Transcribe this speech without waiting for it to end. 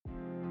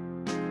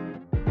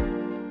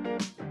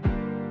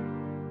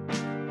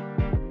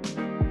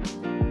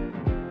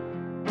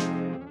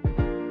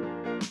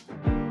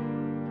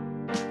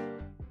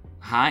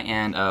Hi,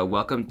 and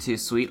welcome to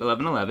Suite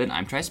 1111.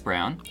 I'm Trice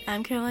Brown.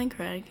 I'm Caroline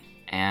Craig.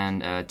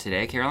 And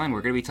today, Caroline,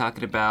 we're going to be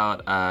talking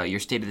about your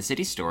State of the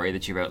City story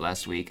that you wrote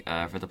last week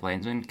for the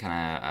Plainsman.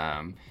 Kind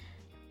of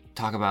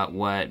talk about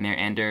what Mayor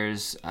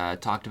Anders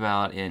talked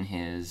about in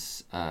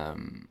his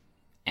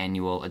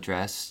annual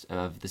address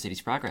of the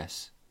city's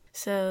progress.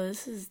 So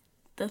this is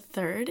the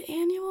third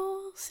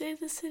annual State of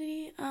the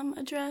City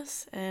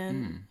address,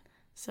 and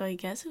so I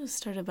guess it was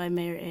started by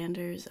Mayor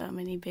Anders, and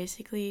he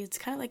basically, it's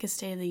kind of like a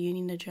State of the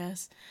Union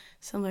address,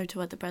 similar to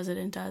what the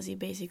president does. He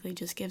basically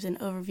just gives an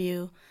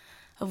overview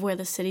of where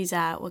the city's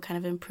at, what kind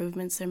of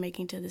improvements they're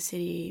making to the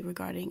city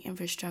regarding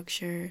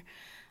infrastructure,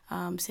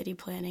 city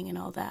planning, and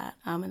all that.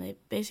 And it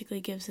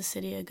basically gives the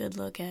city a good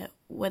look at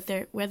where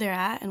they're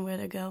at and where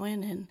they're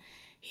going, and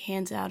he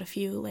hands out a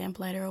few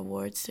Lamplighter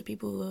Awards to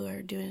people who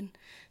are doing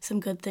some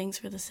good things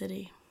for the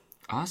city.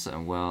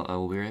 Awesome. Well,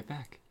 we'll be right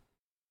back.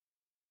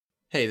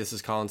 Hey, this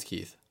is Collins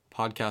Keith,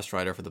 podcast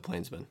writer for The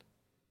Plainsman.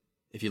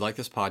 If you like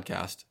this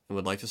podcast and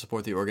would like to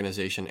support the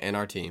organization and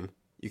our team,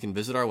 you can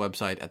visit our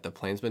website at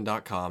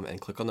theplainsman.com and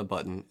click on the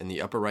button in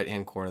the upper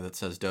right-hand corner that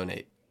says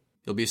Donate.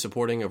 You'll be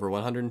supporting over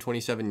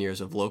 127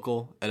 years of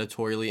local,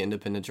 editorially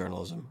independent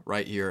journalism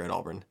right here at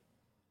Auburn.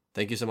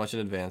 Thank you so much in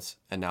advance,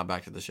 and now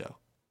back to the show.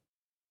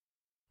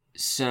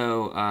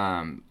 So,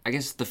 I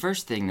guess the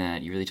first thing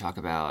that you really talk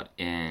about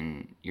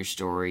in your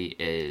story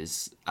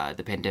is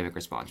the pandemic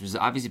response, which has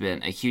obviously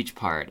been a huge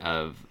part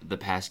of the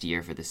past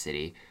year for the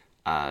city.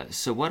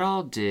 So what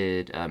all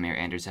did Mayor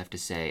Anders have to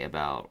say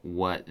about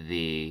what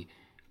the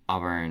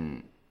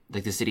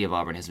city of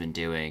Auburn has been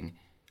doing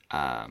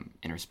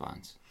in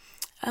response?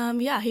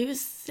 He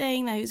was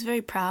saying that he was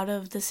very proud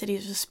of the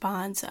city's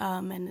response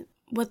and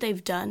what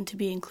they've done to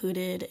be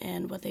included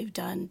and what they've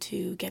done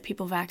to get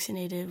people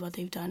vaccinated, what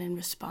they've done in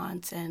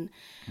response, and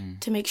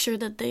to make sure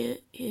that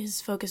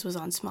his focus was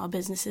on small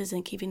businesses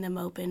and keeping them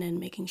open and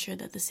making sure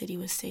that the city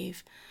was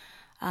safe.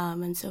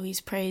 And so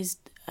he's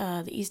praised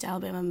the East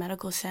Alabama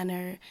Medical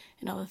Center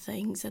and all the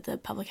things that the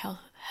public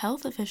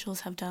health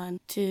officials have done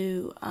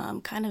to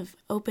kind of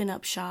open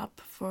up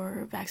shop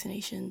for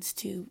vaccinations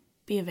to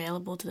be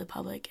available to the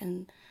public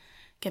and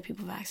get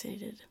people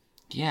vaccinated.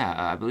 Yeah,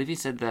 I believe he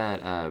said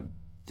that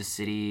the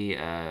city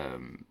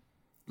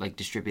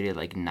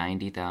distributed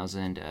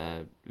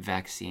 90,000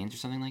 vaccines or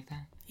something like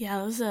that. Yeah,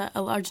 it was a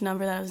large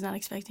number that I was not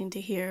expecting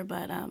to hear,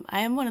 but I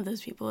am one of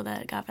those people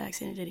that got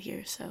vaccinated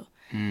here, so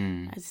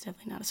it's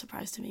definitely not a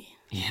surprise to me.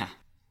 Yeah.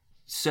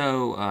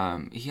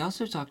 So he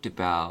also talked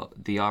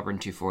about the Auburn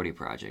 240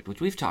 project,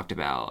 which we've talked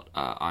about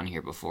on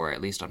here before,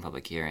 at least on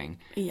public hearing.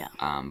 Yeah.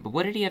 But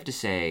what did he have to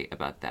say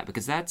about that?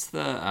 Because that's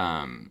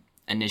the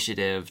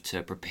initiative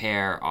to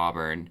prepare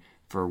Auburn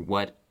for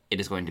what it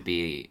is going to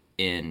be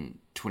in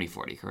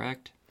 2040,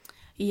 correct?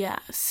 Yeah,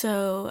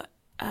 so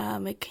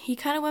he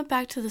kind of went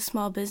back to the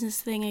small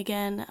business thing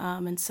again,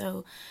 and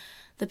so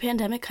the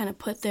pandemic kind of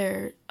put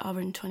their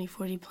Auburn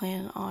 2040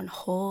 plan on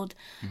hold,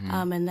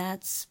 and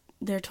that's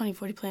their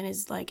 2040 plan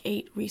is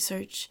 8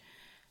 research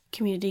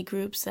community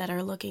groups that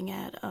are looking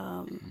at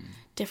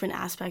different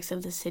aspects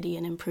of the city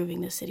and improving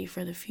the city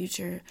for the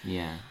future.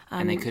 Yeah,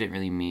 and they couldn't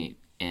really meet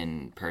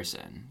in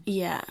person.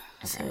 Yeah,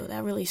 okay. So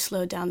that really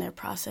slowed down their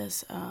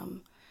process.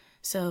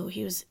 So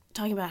he was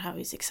talking about how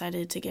he's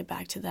excited to get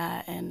back to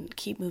that and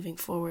keep moving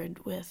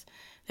forward with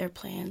their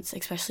plans,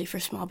 especially for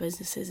small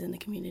businesses in the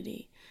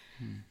community.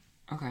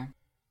 Okay.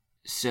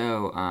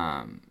 So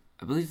I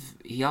believe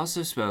he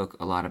also spoke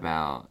a lot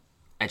about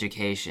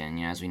education.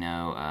 You know, as we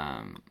know,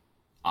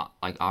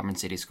 Auburn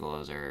City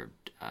Schools are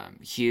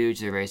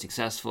huge. They're very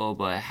successful.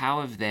 But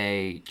how have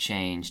they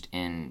changed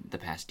in the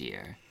past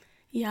year?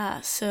 Yeah,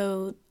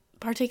 so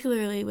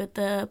particularly with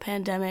the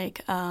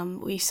pandemic,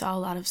 we saw a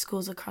lot of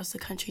schools across the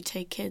country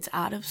take kids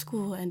out of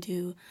school and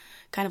do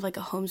kind of like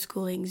a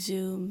homeschooling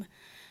Zoom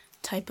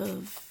type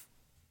of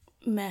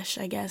mesh,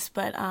 I guess.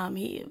 But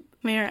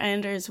Mayor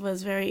Anders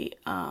was very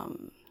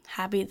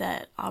happy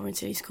that Auburn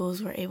City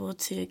Schools were able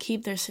to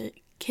keep their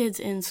kids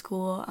in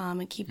school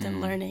and keep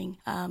them learning.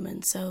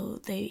 And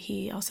so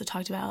he also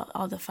talked about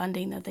all the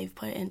funding that they've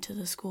put into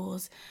the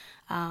schools.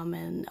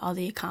 And all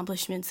the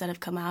accomplishments that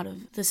have come out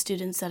of the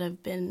students that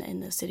have been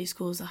in the city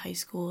schools, the high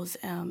schools,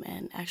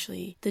 and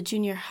actually the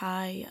junior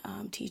high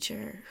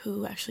teacher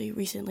who actually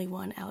recently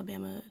won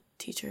Alabama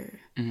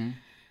Teacher.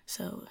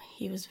 So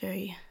he was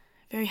very,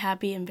 very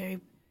happy and very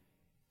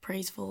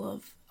praiseful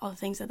of all the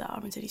things that the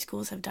Auburn City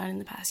Schools have done in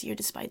the past year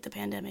despite the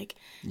pandemic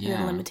and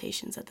the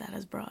limitations that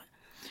has brought.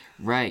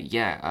 Right,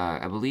 yeah.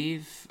 I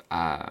believe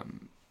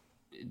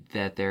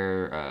that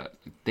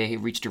they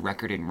reached a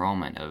record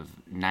enrollment of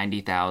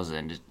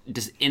 90,000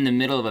 just in the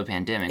middle of a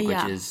pandemic,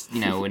 which is,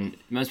 when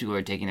most people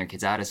are taking their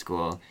kids out of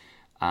school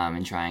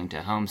and trying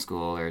to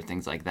homeschool or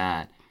things like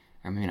that.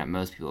 Or maybe not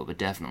most people, but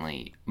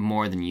definitely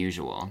more than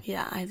usual.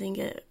 Yeah, I think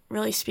it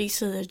really speaks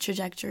to the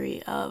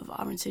trajectory of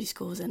Auburn City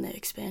Schools and the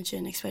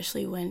expansion,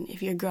 especially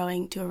if you're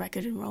growing to a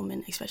record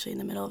enrollment, especially in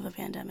the middle of a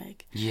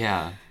pandemic.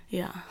 Yeah.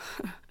 Yeah.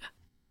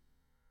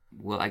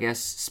 Well, I guess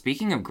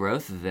speaking of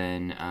growth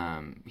then,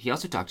 he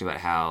also talked about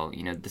how,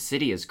 the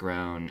city has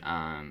grown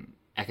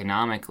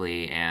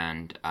economically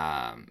and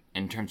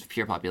in terms of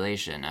pure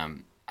population.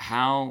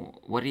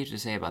 What do you have to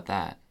say about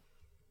that?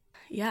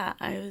 Yeah,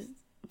 I was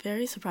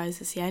very surprised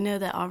to see. I know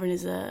that Auburn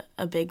is a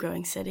big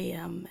growing city,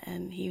 and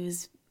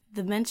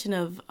the mention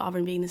of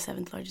Auburn being the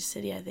 7th largest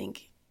city, I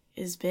think,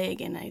 is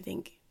big, and I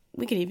think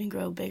we could even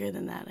grow bigger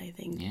than that, I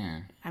think.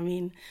 Yeah. I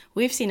mean,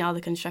 we've seen all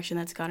the construction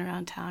that's gone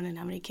around town and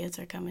how many kids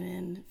are coming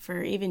in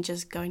for even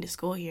just going to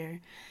school here.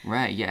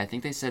 Right, yeah, I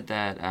think they said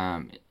that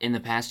in the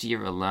past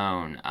year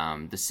alone,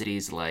 the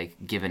city's,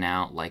 like, given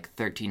out, like,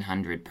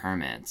 1,300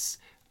 permits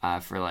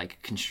for, like,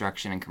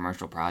 construction and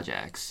commercial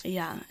projects.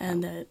 Yeah,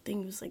 and I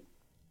think it was, like,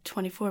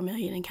 $24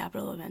 million in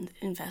capital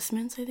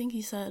investments, I think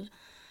he said.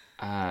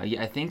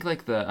 Yeah, I think,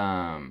 like,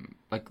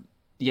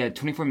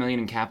 24 million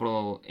in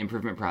capital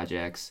improvement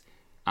projects.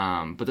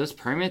 But those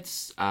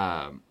permits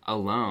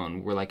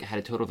alone were like had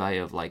a total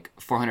value of like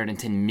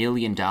 $410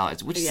 million,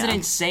 which is an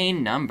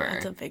insane number.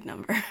 That's a big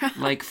number.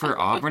 Like for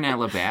Auburn,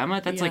 Alabama,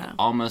 that's like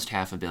almost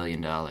 $500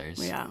 million.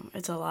 Yeah,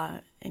 it's a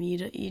lot, and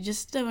you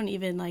just don't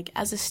even like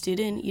as a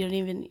student, you don't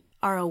even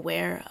are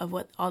aware of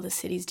what all the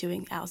city's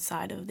doing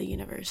outside of the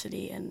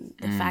university, and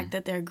the fact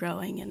that they're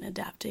growing and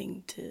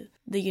adapting to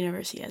the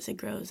university as it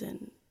grows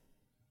and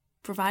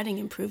providing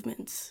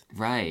improvements.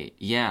 Right.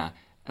 Yeah.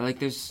 Like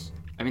there's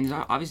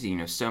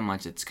obviously, so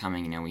much that's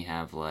coming. We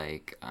have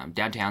like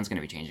downtown's going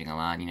to be changing a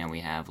lot. We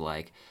have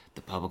like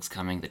the Publix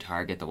coming, the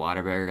Target, the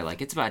Whataburger.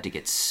 Like it's about to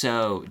get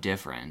so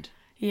different.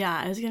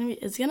 Yeah,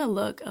 it's gonna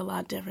look a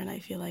lot different. I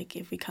feel like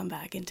if we come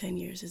back in 10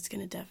 years, it's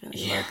gonna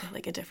definitely look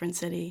like a different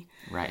city.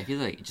 Right. I feel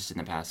like just in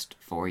the past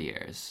 4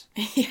 years,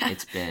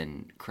 it's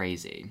been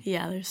crazy.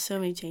 Yeah, there's so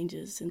many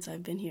changes since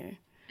I've been here.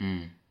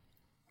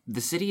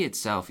 The city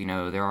itself,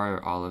 there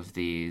are all of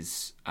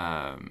these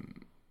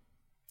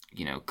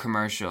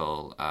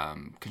commercial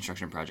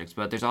construction projects,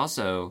 but there's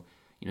also,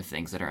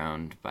 things that are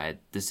owned by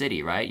the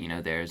city, right?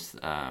 There's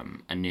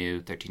a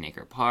new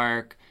 13-acre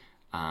park,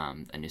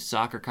 a new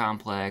soccer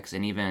complex,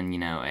 and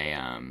even,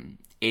 a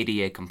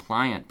ADA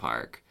compliant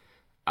park,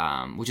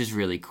 which is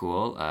really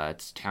cool.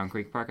 It's Town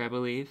Creek Park, I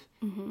believe.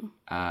 Mm-hmm.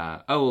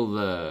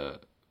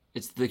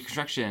 It's the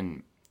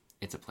construction,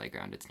 it's a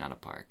playground, it's not a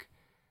park.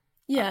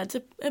 Yeah, it's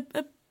a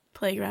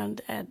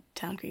playground at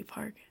Town Creek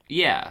Park.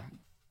 Yeah.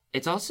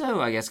 It's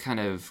also, I guess,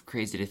 kind of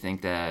crazy to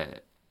think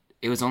that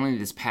it was only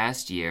this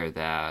past year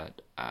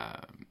that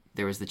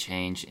there was the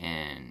change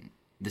in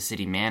the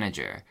city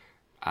manager,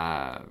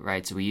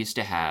 right? So we used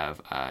to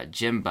have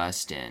Jim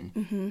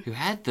Buston, who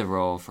had the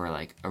role for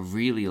like a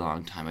really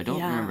long time. I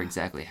don't remember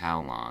exactly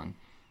how long,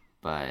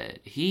 but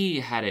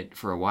he had it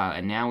for a while.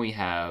 And now we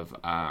have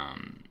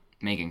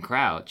Megan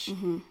Crouch.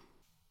 Mm-hmm.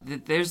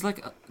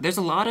 There's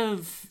a lot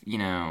of,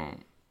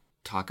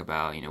 talk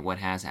about, what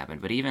has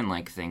happened, but even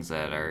like things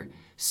that are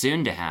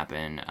soon to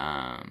happen,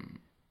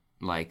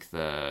 like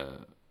the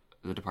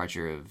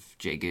departure of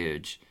Jay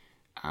Googe,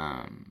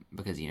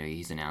 because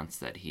he's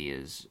announced that he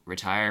is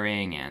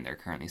retiring, and they're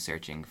currently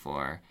searching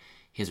for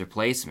his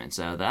replacement.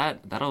 So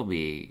that'll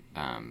be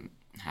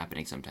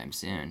happening sometime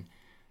soon,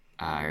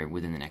 or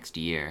within the next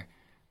year.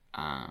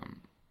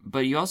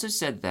 But you also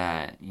said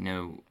that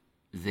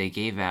they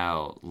gave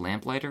out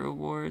Lamplighter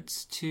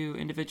Awards to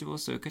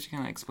individuals, so could you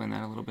kind of explain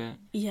that a little bit?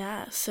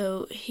 Yeah,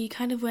 so he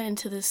kind of went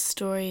into this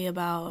story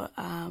about,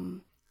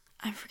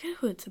 I forget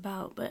who it's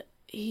about, but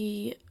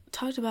he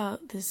talked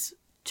about this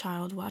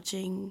child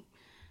watching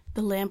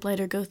the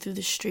lamplighter go through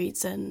the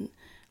streets and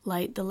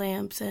light the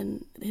lamps,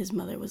 and his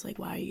mother was like,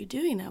 "Why are you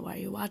doing that? Why are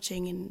you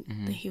watching?"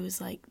 And he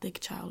was like, the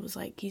child was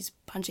like, "He's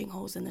punching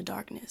holes in the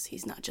darkness.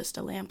 He's not just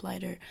a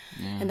lamplighter."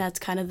 Yeah. And that's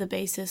kind of the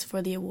basis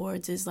for the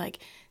awards, is like,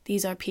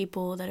 these are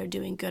people that are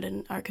doing good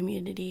in our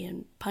community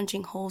and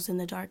punching holes in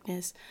the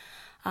darkness.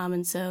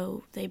 And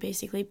so they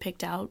basically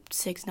picked out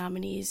 6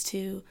 nominees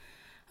to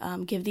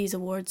give these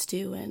awards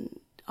to,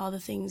 and all the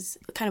things,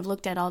 kind of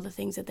looked at all the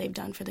things that they've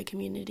done for the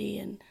community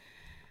and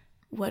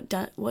what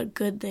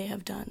good they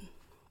have done.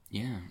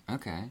 Yeah,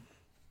 okay.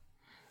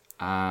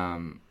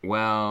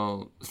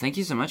 Well, thank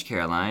you so much,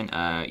 Caroline.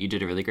 You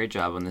did a really great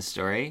job on this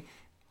story.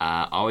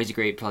 Always a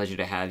great pleasure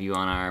to have you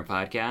on our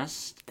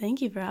podcast. Thank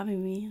you for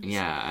having me.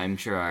 Yeah, I'm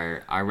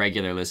sure our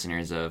regular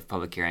listeners of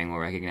Public Hearing will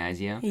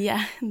recognize you.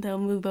 Yeah, they'll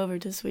move over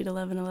to Suite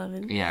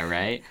 1111. Yeah,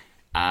 right?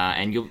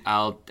 And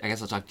I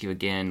guess I'll talk to you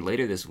again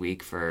later this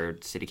week for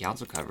city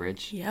council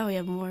coverage. Yeah, we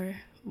have more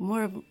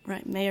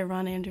Mayor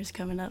Ron Anders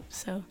coming up,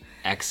 so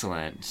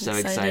excellent. So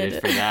excited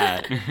for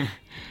that.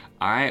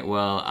 All right,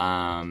 well,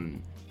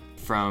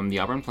 from the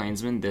Auburn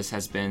Plainsman, this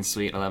has been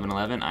Suite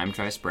 1111. I'm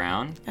Trice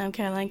Brown. I'm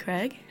Caroline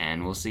Craig.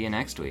 And we'll see you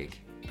next week.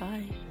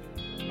 Bye.